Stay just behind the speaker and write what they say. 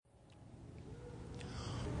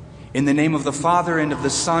In the name of the Father, and of the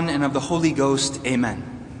Son, and of the Holy Ghost, amen.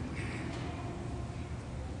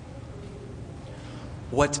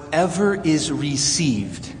 Whatever is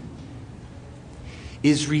received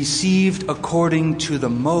according to the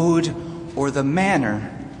mode or the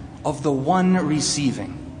manner of the one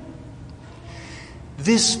receiving.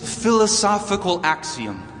 This philosophical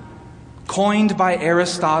axiom, coined by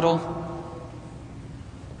Aristotle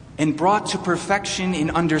and brought to perfection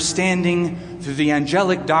in understanding through the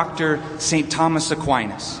angelic doctor St. Thomas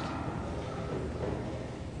Aquinas.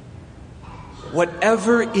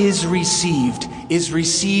 Whatever is received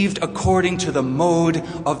according to the mode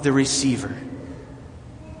of the receiver.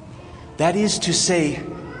 That is to say,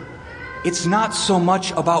 it's not so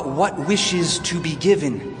much about what wishes to be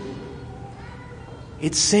given.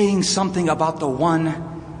 It's saying something about the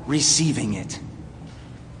one receiving it.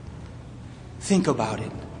 Think about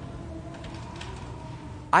it.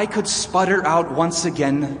 I could sputter out once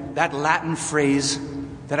again that Latin phrase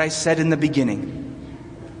that I said in the beginning,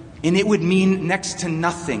 and it would mean next to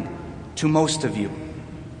nothing to most of you.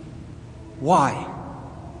 Why?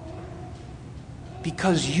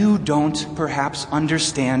 Because you don't perhaps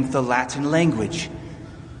understand the Latin language.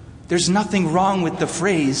 There's nothing wrong with the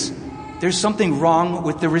phrase. There's something wrong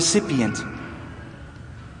with the recipient.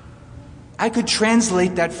 I could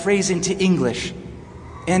translate that phrase into English,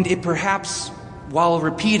 and it perhaps, while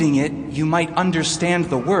repeating it, you might understand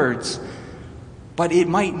the words, but it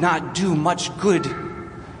might not do much good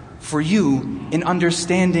for you in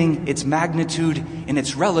understanding its magnitude and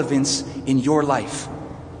its relevance in your life.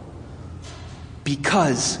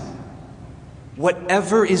 Because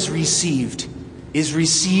whatever is received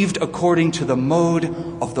according to the mode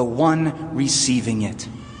of the one receiving it.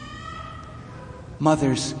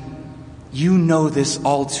 Mothers, you know this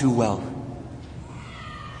all too well.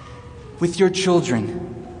 With your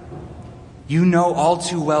children, you know all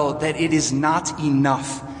too well that it is not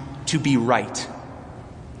enough to be right.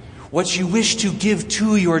 What you wish to give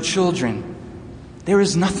to your children, there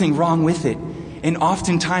is nothing wrong with it, and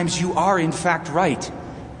oftentimes you are in fact right.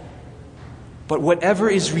 But whatever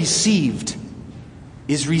is received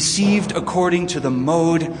according to the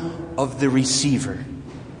mode of the receiver.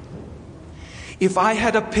 If I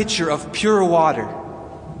had a pitcher of pure water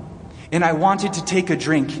and I wanted to take a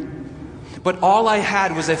drink, but all I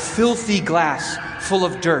had was a filthy glass full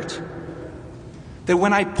of dirt, that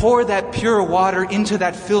when I pour that pure water into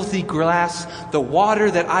that filthy glass, the water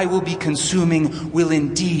that I will be consuming will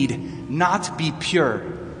indeed not be pure.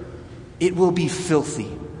 It will be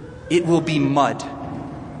filthy. It will be mud.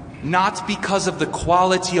 Not because of the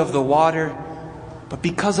quality of the water, but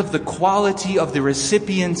because of the quality of the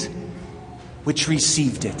recipient which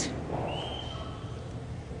received it.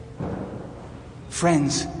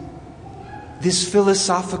 Friends, this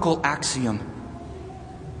philosophical axiom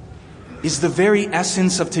is the very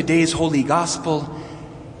essence of today's Holy Gospel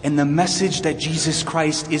and the message that Jesus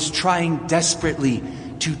Christ is trying desperately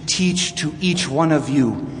to teach to each one of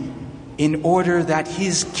you in order that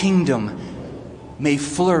His kingdom may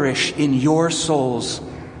flourish in your souls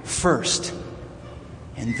first,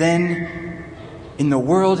 and then in the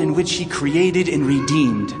world in which He created and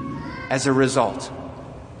redeemed as a result.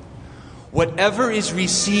 Whatever is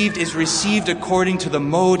received according to the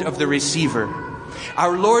mode of the receiver.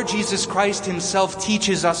 Our Lord Jesus Christ Himself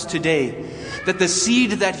teaches us today that the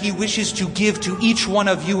seed that He wishes to give to each one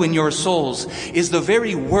of you in your souls is the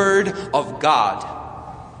very Word of God.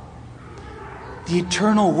 The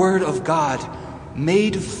eternal Word of God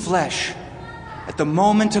made flesh at the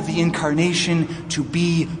moment of the incarnation to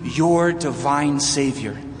be your divine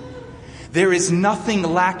Savior. There is nothing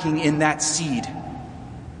lacking in that seed,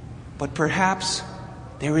 but perhaps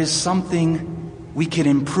there is something we can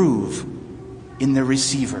improve in the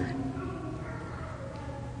receiver.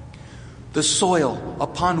 The soil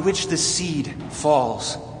upon which the seed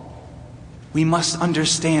falls, we must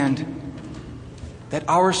understand that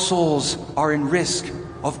our souls are in risk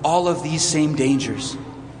of all of these same dangers.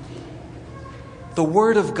 The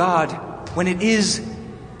Word of God, when it is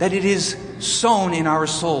sown in our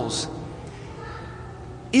souls,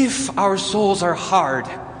 if our souls are hard,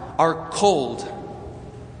 are cold,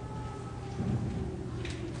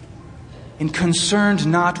 and concerned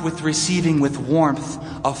not with receiving with warmth,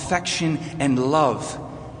 affection, and love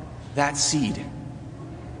that seed,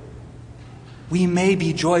 we may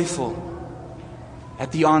be joyful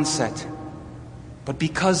at the onset, but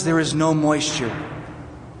because there is no moisture,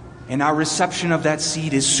 and our reception of that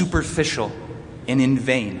seed is superficial and in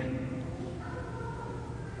vain,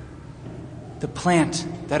 the plant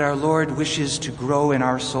that our Lord wishes to grow in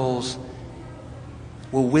our souls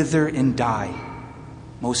will wither and die,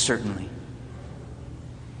 most certainly.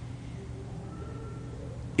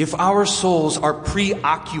 if our souls are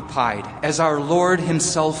preoccupied, as our Lord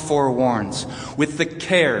himself forewarns, with the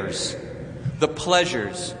cares, the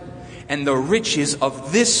pleasures, and the riches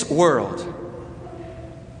of this world,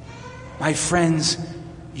 my friends,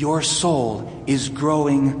 your soul is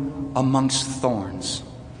growing amongst thorns.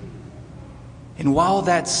 And while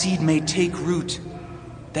that seed may take root,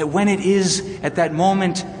 that when it is at that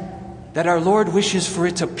moment that our Lord wishes for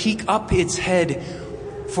it to peek up its head,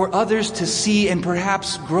 for others to see and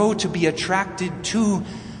perhaps grow to be attracted to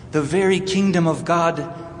the very kingdom of God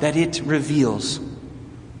that it reveals,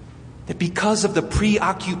 that because of the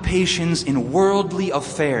preoccupations in worldly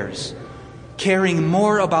affairs, caring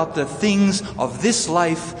more about the things of this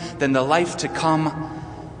life than the life to come,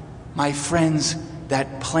 my friends,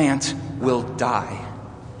 that plant will die.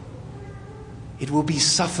 It will be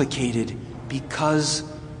suffocated because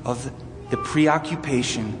of the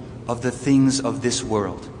preoccupation of the things of this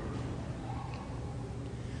world.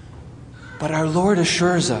 But our Lord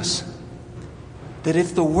assures us that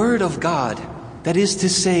if the Word of God, that is to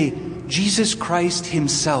say, Jesus Christ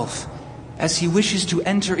himself, as he wishes to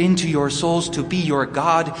enter into your souls to be your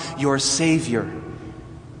God, your Savior,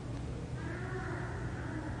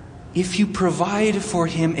 if you provide for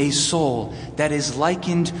him a soul that is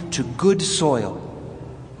likened to good soil,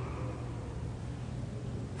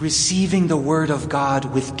 receiving the Word of God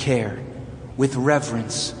with care, with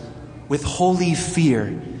reverence, with holy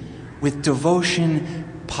fear, with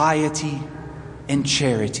devotion, piety, and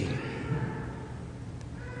charity,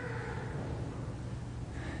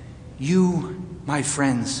 you, my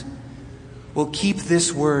friends, will keep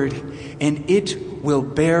this word, and it will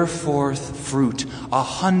bear forth fruit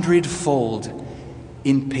 100-fold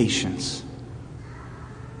in patience.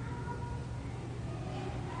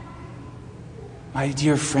 My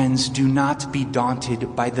dear friends, do not be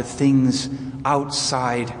daunted by the things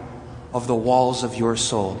outside of the walls of your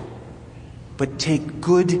soul, but take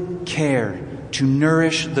good care to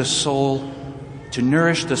nourish the soul, to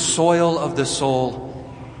nourish the soil of the soul,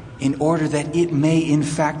 in order that it may in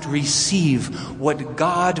fact receive what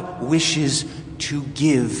God wishes to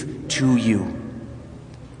give to you.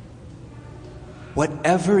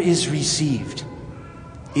 Whatever is received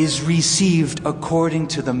according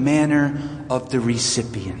to the manner of the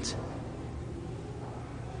recipient.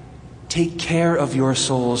 Take care of your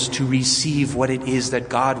souls to receive what it is that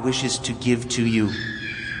God wishes to give to you.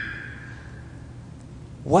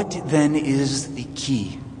 What then is the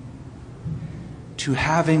key to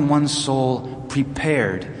having one's soul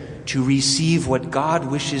prepared to receive what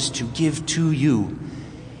God wishes to give to you,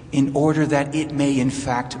 in order that it may in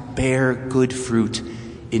fact bear good fruit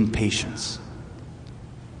in patience?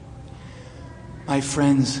 My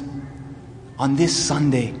friends, on this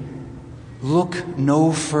Sunday, look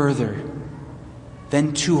no further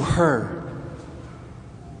than to her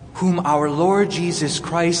whom our Lord Jesus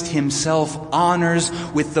Christ himself honors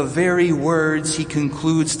with the very words he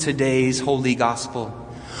concludes today's Holy Gospel.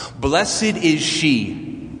 Blessed is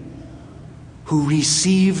she who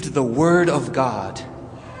received the Word of God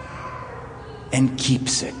and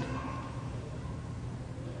keeps it.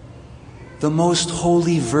 The Most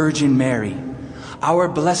Holy Virgin Mary, our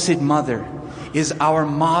Blessed Mother, is our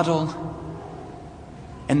model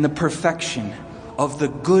and the perfection of the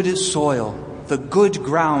good soil, the good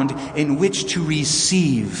ground in which to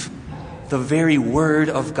receive the very Word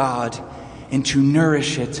of God and to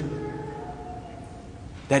nourish it,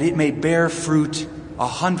 that it may bear fruit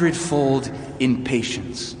 100-fold in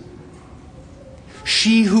patience.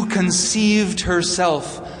 She who conceived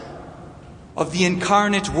herself of the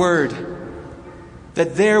incarnate Word,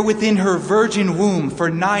 that there within her virgin womb for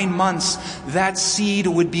 9 months that seed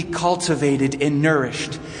would be cultivated and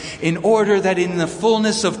nourished, in order that in the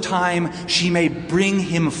fullness of time she may bring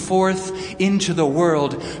him forth into the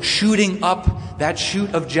world, shooting up that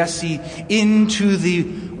shoot of Jesse into the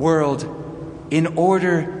world, in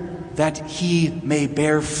order that he may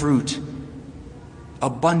bear fruit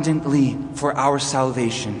abundantly for our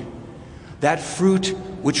salvation. That fruit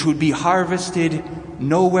which would be harvested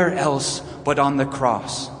nowhere else but on the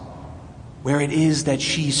cross, where it is that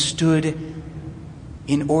she stood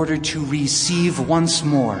in order to receive once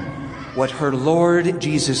more what her Lord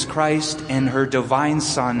Jesus Christ and her divine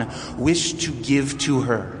Son wished to give to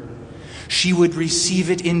her. She would receive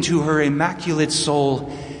it into her immaculate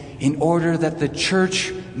soul in order that the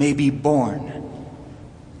church may be born,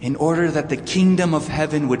 in order that the kingdom of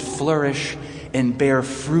heaven would flourish and bear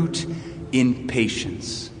fruit in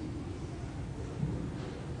patience.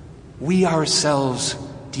 We ourselves,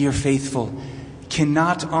 dear faithful,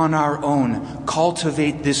 cannot on our own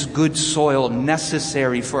cultivate this good soil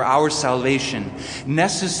necessary for our salvation,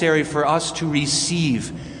 necessary for us to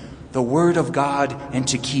receive the Word of God and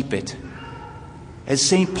to keep it. As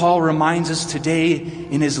St. Paul reminds us today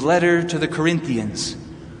in his letter to the Corinthians,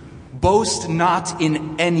 boast not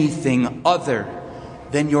in anything other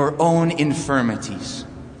than your own infirmities.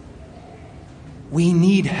 We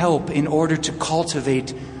need help in order to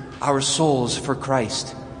cultivate our souls for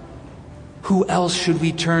Christ. Who else should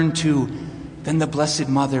we turn to than the Blessed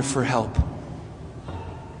Mother for help?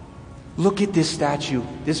 Look at this statue,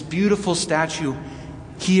 this beautiful statue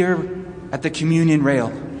here at the communion rail,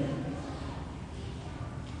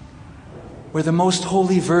 where the Most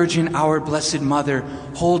Holy Virgin, our Blessed Mother,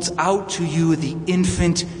 holds out to you the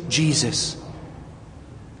infant Jesus,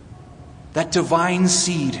 that divine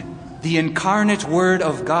seed, the incarnate Word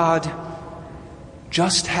of God,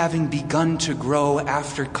 just having begun to grow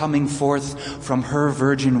after coming forth from her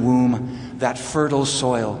virgin womb, that fertile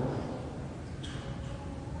soil.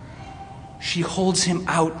 She holds him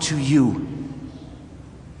out to you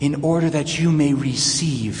in order that you may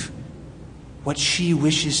receive what she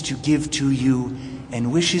wishes to give to you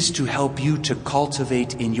and wishes to help you to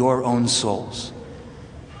cultivate in your own souls.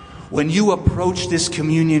 When you approach this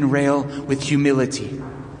communion rail with humility,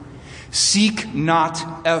 seek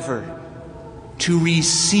not ever to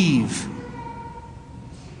receive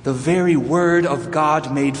the very Word of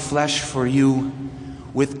God made flesh for you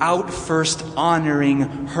without first honoring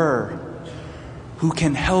her, who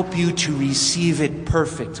can help you to receive it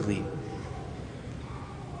perfectly,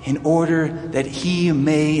 in order that he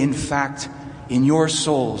may, in fact, in your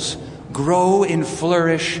souls, grow and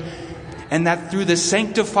flourish, and that through the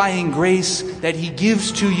sanctifying grace that he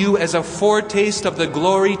gives to you as a foretaste of the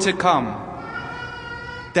glory to come,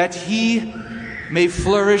 that he may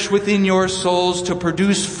flourish within your souls to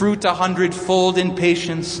produce fruit 100-fold in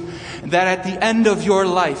patience, that at the end of your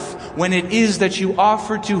life, when it is that you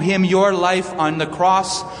offer to him your life on the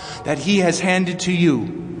cross that he has handed to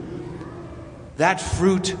you, that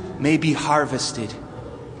fruit may be harvested,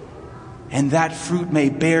 and that fruit may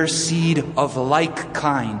bear seed of like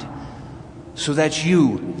kind, so that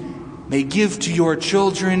you may give to your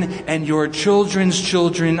children and your children's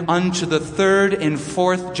children unto the third and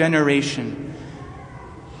fourth generation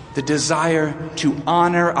the desire to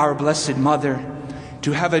honor our Blessed Mother,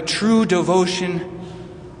 to have a true devotion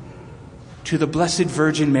to the Blessed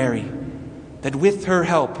Virgin Mary, that with her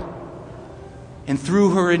help and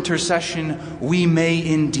through her intercession we may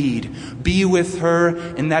indeed be with her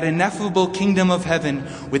in that ineffable kingdom of heaven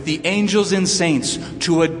with the angels and saints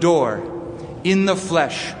to adore in the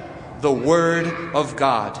flesh the Word of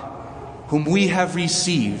God, whom we have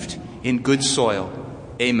received in good soil.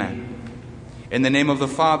 Amen. In the name of the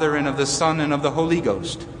Father, and of the Son, and of the Holy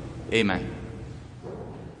Ghost. Amen.